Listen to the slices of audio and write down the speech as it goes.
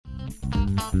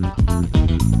Everyone,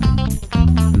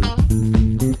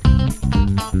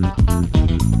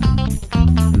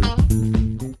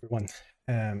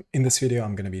 in this video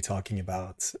I'm going to be talking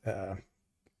about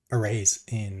arrays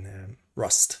in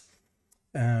Rust.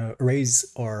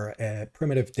 Arrays are a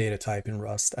primitive data type in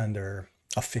Rust and they're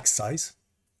a fixed size.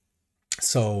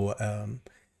 So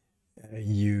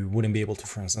you wouldn't be able to,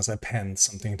 for instance, append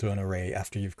something to an array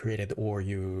after you've created, or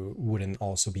you wouldn't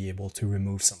also be able to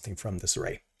remove something from this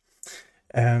array.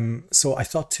 So I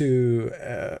thought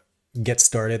to get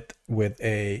started with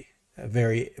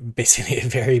basically a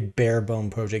very bare bone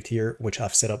project here, which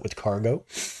I've set up with Cargo,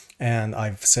 and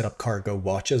I've set up Cargo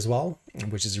Watch as well,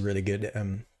 which is a really good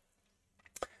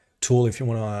tool if you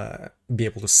want to be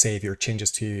able to save your changes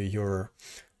to your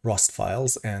Rust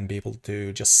files and be able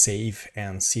to just save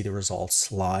and see the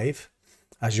results live,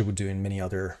 as you would do in many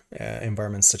other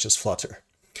environments such as Flutter.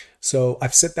 So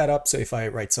I've set that up so if I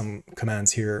write some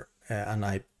commands here and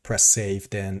I press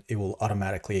save, then it will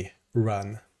automatically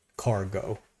run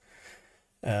Cargo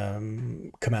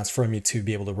commands for me to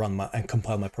be able to run and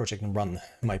compile my project and run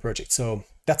my project. So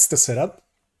that's the setup,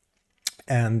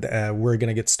 and we're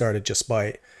gonna get started just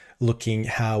by looking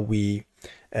how we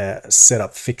set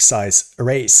up fixed size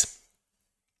arrays.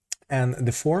 And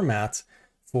the format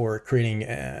for creating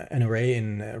an array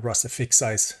in Rust, a fixed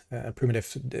size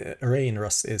primitive array in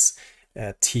Rust, is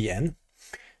tn.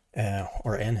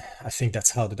 Or n. I think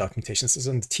that's how the documentation says.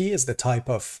 And t is the type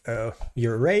of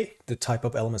your array, the type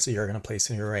of elements that you're going to place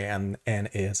in your array, and n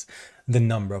is the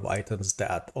number of items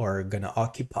that are going to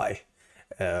occupy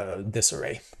this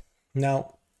array.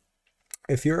 Now,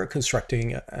 if you're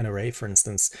constructing an array, for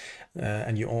instance,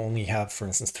 and you only have, for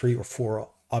instance, 3 or 4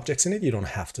 objects in it, you don't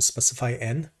have to specify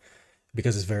n,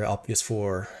 because it's very obvious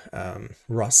for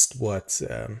Rust what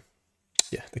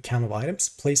the count of items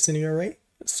placed in your array.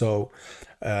 So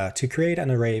to create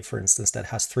an array, for instance, that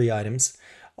has 3 items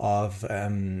of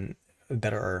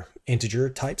that are integer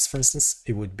types, for instance,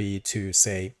 it would be to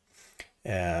say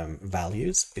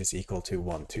values is equal to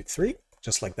 1, 2, 3,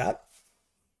 just like that.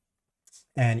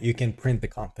 And you can print the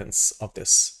contents of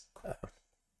this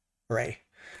array,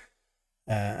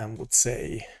 and let's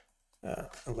say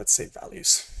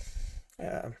values.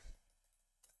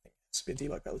 It's be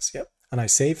debug values, yep. And I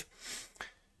save.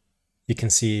 You can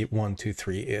see 1, 2,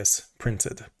 3 is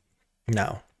printed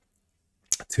now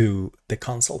to the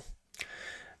console.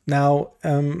 Now,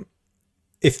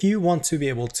 if you want to be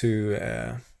able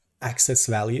to access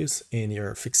values in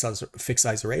your fixed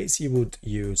size arrays, you would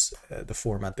use the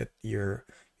format that you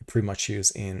pretty much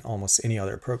use in almost any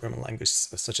other programming language,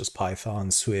 such as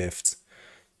Python, Swift,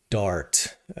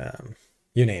 Dart,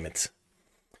 you name it.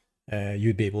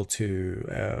 You'd be able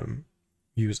to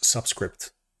use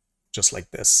subscript just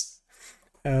like this.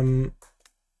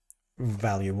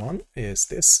 Value1 is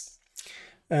this.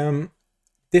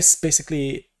 This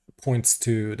basically points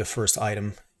to the first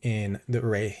item in the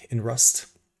array in Rust.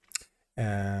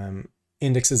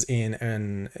 Indexes in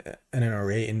an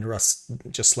array in Rust,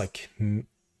 just like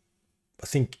I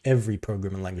think every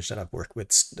programming language that I've worked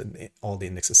with, all the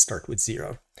indexes start with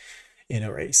 0 in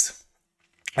arrays,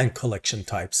 and collection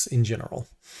types in general.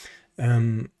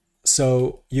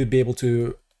 So you'd be able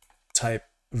to type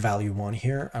value1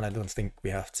 here, and I don't think we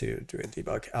have to do a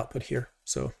debug output here,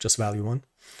 so just value1,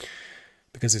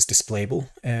 because it's displayable,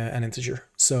 an integer.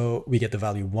 So we get the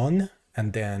value 1,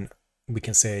 and then we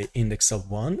can say index of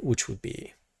 1, which would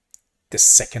be the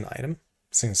second item,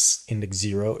 since index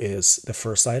 0 is the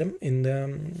first item in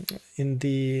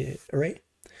the array.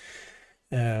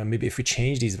 Maybe if we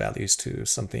change these values to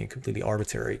something completely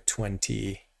arbitrary,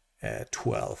 20,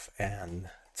 12, and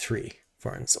 3,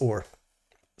 for instance, or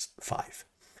 5.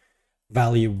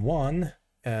 Value 1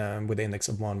 with the index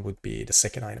of 1 would be the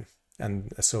second item.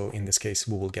 And so in this case,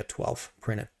 we will get 12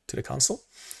 printed to the console.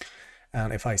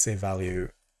 And if I say value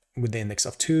with the index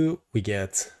of 2, we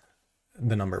get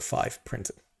the number 5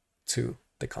 printed to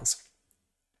the console.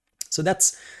 So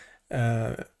that's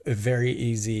a very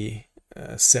easy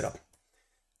setup.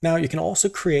 Now you can also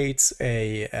create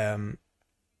an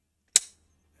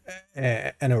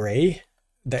array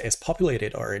that is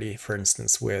populated already, for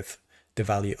instance, with the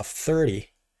value of 30,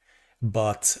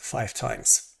 but 5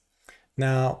 times.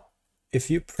 Now, if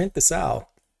you print this out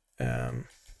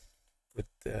with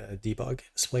the debug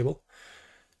displayable,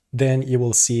 then you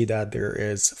will see that there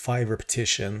is 5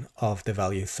 repetition of the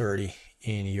value 30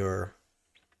 in your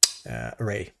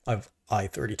array of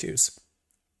i32s.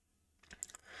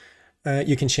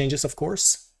 You can change this, of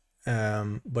course,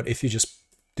 but if you just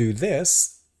do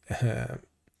this, as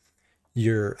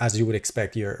you would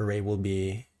expect, your array will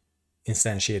be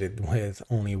instantiated with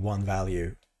only one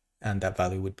value, and that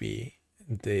value would be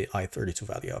the I32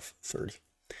 value of 30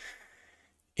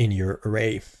 in your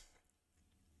array.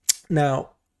 Now,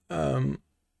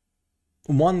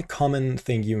 one common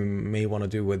thing you may want to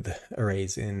do with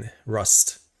arrays in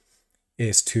Rust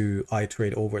is to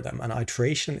iterate over them. And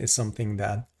iteration is something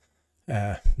that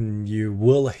you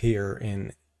will hear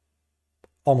in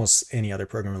almost any other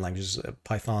programming languages,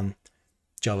 Python,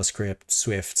 JavaScript,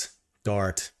 Swift,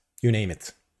 Dart, you name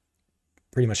it.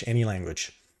 Pretty much any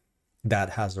language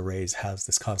that has arrays has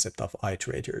this concept of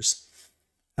iterators.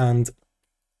 And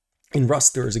in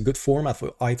Rust, there is a good format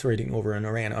for iterating over an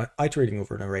array. And iterating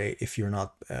over an array, if you're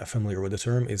not familiar with the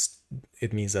term,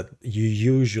 it means that you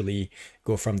usually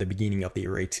go from the beginning of the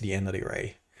array to the end of the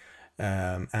array.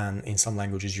 And in some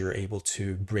languages, you're able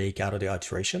to break out of the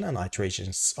iteration, and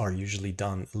iterations are usually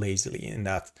done lazily in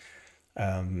that,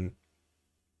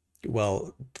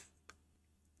 well,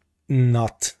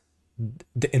 not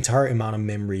the entire amount of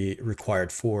memory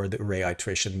required for the array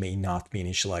iteration may not be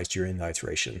initialized during the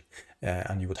iteration,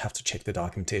 and you would have to check the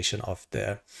documentation of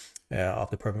the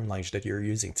programming language that you're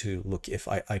using to look if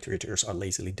iterators are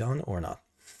lazily done or not.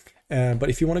 But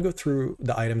if you want to go through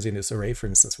the items in this array, for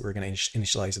instance, we're going to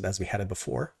initialize it as we had it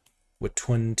before with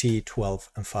 20, 12,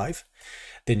 and 5.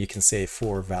 Then you can say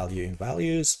for value in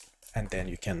values, and then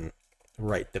you can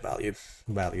write the value.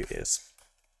 Value is,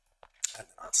 and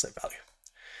I'll say value.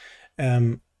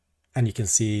 And you can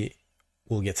see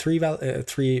we'll get three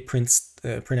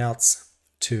printouts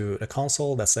to the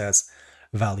console that says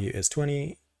value is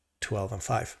 20, 12, and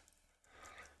 5.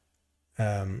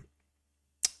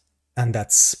 And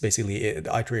that's basically it.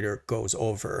 The iterator goes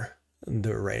over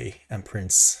the array and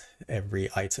prints every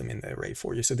item in the array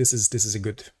for you. So this is a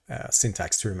good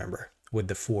syntax to remember with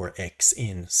the for x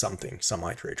in something, some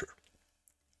iterator.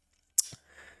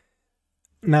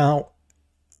 Now,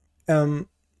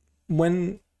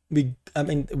 when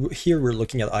here we're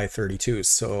looking at I32.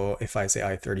 So if I say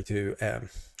I32,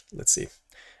 let's see,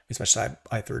 we special type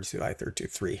I32, I32,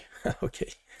 3.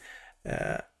 Okay.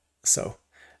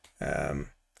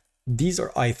 These are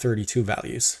I32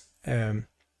 values.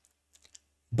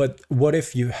 But what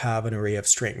if you have an array of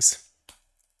strings?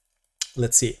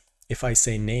 Let's see, if I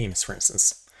say names, for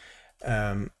instance,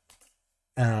 and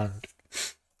I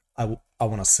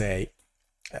want to say,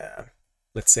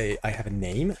 let's say I have a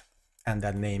name, and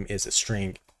that name is a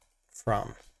string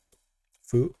from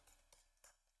foo,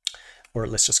 or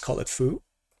let's just call it foo,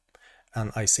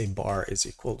 and I say bar is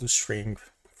equal to string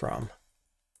from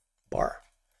bar.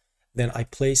 Then I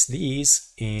place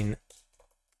these in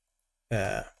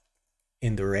the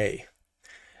array,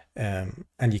 and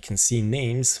you can see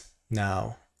names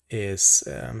now is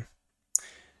an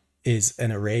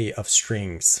array of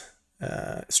strings,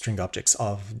 string objects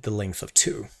of the length of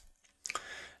 2.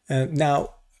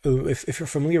 Now, if you're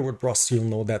familiar with Rust, you'll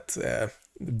know that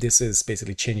this is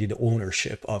basically changing the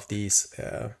ownership of these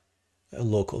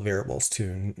local variables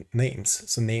to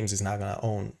names. So names is now going to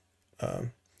own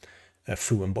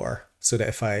foo and bar, so that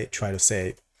if I try to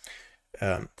say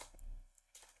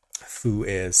foo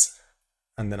is,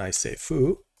 and then I say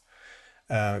foo,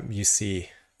 you see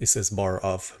it says bar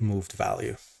of moved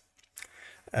value.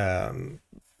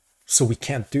 So we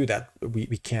can't do that.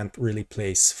 We can't really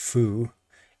place foo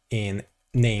in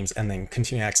names and then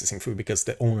continue accessing foo, because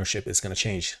the ownership is going to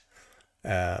change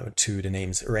to the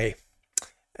names array.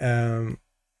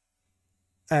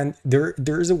 And there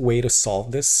is a way to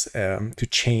solve this, to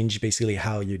change basically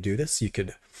how you do this. You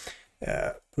could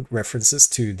put references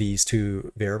to these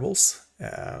two variables,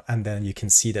 and then you can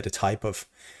see that the type of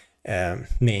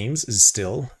names is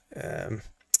still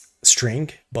string,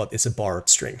 but it's a borrowed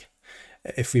string.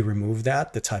 If we remove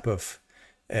that, the type of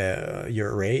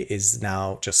your array is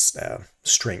now just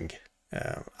string,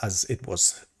 as it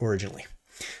was originally.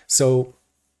 So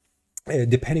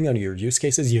depending on your use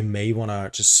cases, you may want to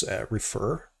just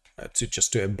refer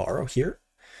to a borrow here.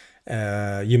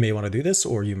 You may want to do this,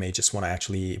 or you may just want to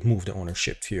actually move the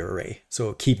ownership to your array.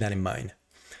 So keep that in mind.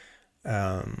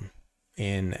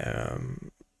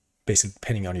 Basically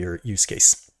depending on your use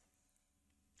case.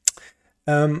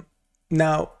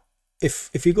 Now,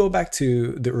 if you go back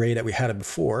to the array that we had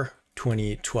before,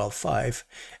 20, 12, 5,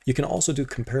 you can also do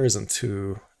comparison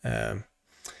to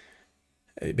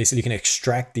basically you can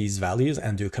extract these values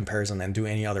and do comparison and do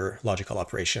any other logical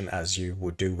operation as you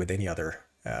would do with any other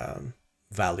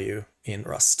value in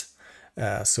Rust.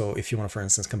 So if you want to, for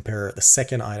instance, compare the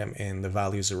second item in the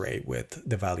values array with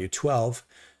the value 12,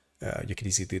 you can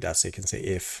easily do that. So you can say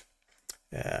if,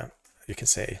 you can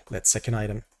say let second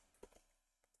item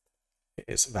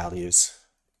is values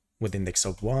with index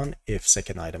of 1 if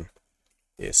second item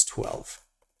is 12.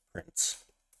 Print.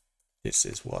 This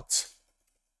is what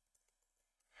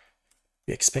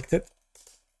we expected.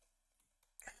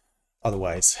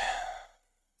 Otherwise,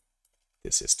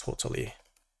 this is totally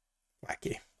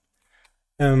wacky.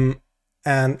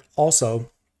 And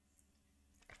also,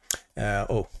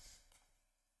 oh,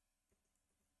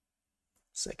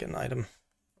 second item.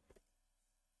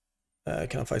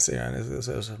 Can I say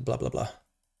this blah blah blah?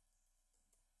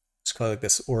 Just call it like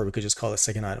this, or we could just call it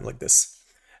second item like this.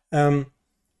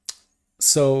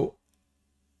 So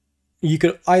you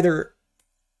could either,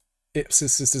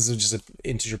 since this is just an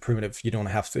integer primitive, we don't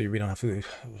have to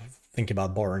think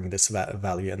about borrowing this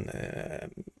value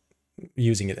and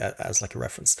using it as like a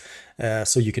reference.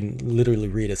 So you can literally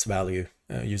read its value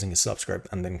using a subscript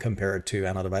and then compare it to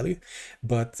another value.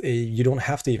 But you don't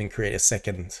have to even create a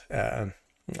second,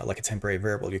 like a temporary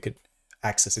variable. You could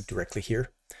access it directly here.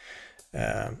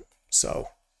 So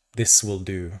this will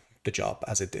do the job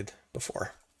as it did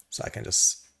before. So I can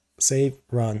just save,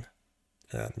 run,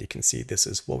 and you can see this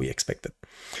is what we expected.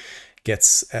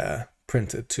 Gets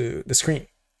printed to the screen.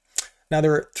 Now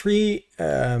there are three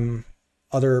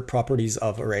other properties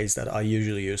of arrays that I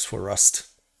usually use for Rust.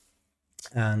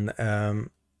 And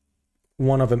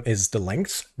one of them is the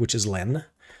length, which is len.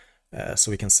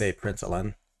 So we can say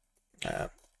println,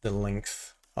 the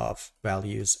length of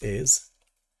values is,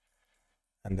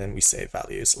 and then we say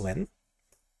values len.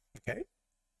 Okay.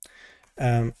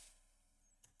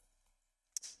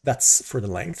 That's for the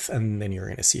length, and then you're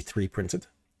going to see 3 printed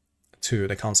to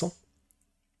the console.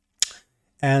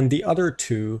 And the other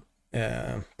two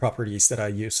properties that I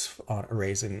use on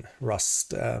arrays in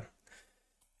Rust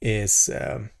is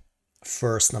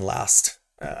first and last.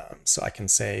 So I can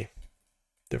say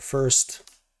the first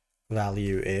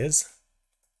value is,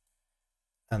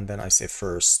 and then I say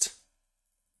first.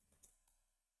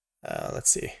 Let's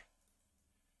see.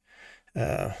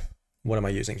 What am I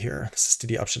using here? This is to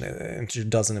the option integer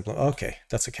doesn't implement. Okay,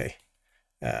 that's okay.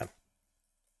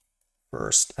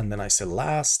 First, and then I say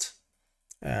last,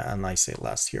 and I say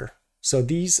last here. So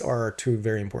these are two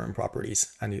very important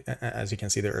properties, and as you can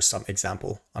see, there are some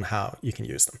example on how you can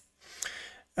use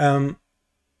them.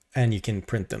 And you can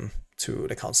print them to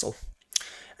the console.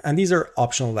 And these are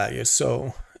optional values,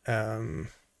 so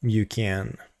you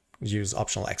can use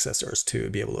optional accessors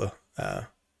to be able to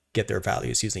get their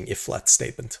values using if-let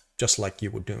statement, just like you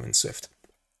would do in Swift.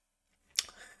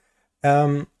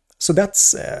 So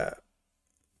that's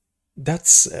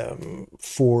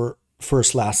for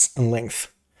first, last, and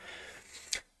length.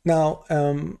 Now,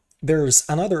 there's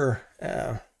another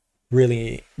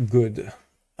really good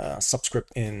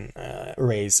subscript in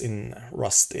arrays in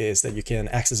Rust is that you can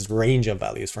access a range of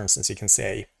values. For instance, you can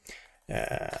say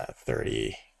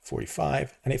 30,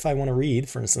 45, and if I want to read,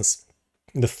 for instance,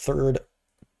 the third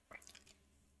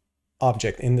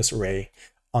object in this array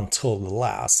until the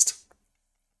last,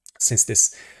 since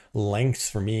this length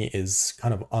for me is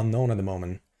kind of unknown at the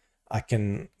moment, I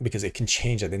can, because it can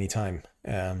change at any time.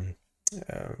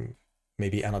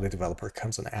 Maybe another developer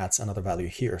comes and adds another value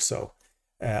here. So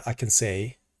I can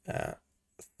say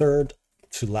third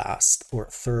to last, or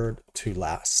third to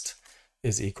last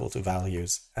is equal to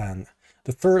values. And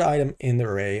the third item in the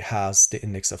array has the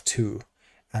index of 2.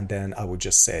 And then I would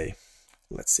just say,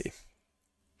 let's see,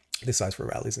 the size for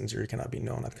values in 0 cannot be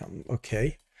known.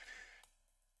 Okay.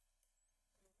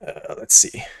 Let's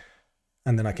see.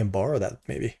 And then I can borrow that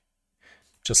maybe,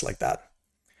 just like that.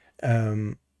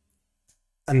 And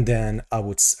then I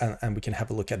would, and we can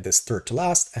have a look at this third to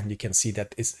last, and you can see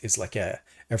that is like a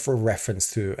for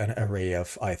reference to an array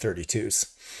of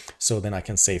I32s. So then I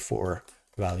can say for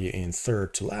value in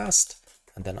third to last,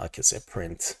 and then I can say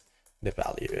print the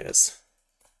value is,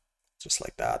 just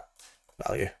like that,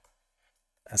 value,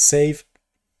 and save,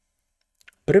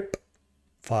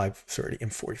 5, 30,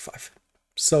 and 45.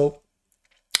 So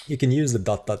you can use the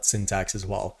dot syntax as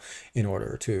well in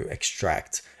order to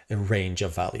extract a range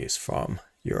of values from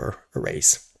your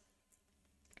arrays.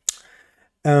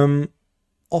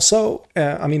 Also,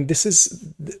 I mean, this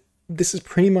is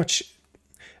pretty much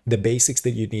the basics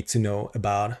that you need to know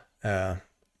about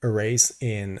arrays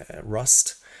in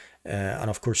Rust. And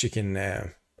of course, you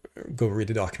can go read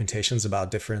the documentations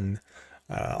about different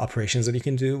operations that you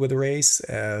can do with arrays,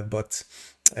 but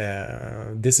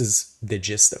this is the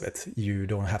gist of it. You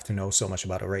don't have to know so much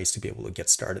about arrays to be able to get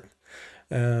started.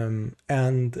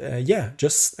 Yeah,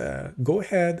 just go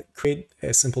ahead, create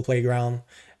a simple playground,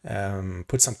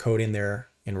 put some code in there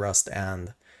in Rust,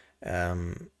 and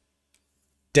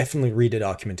definitely read the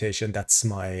documentation. That's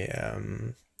my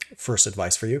first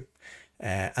advice for you,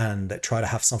 and try to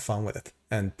have some fun with it.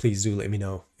 And please do let me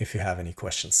know if you have any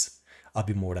questions. I'll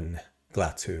be more than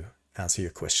glad to answer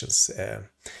your questions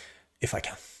if I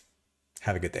can.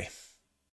 Have a good day.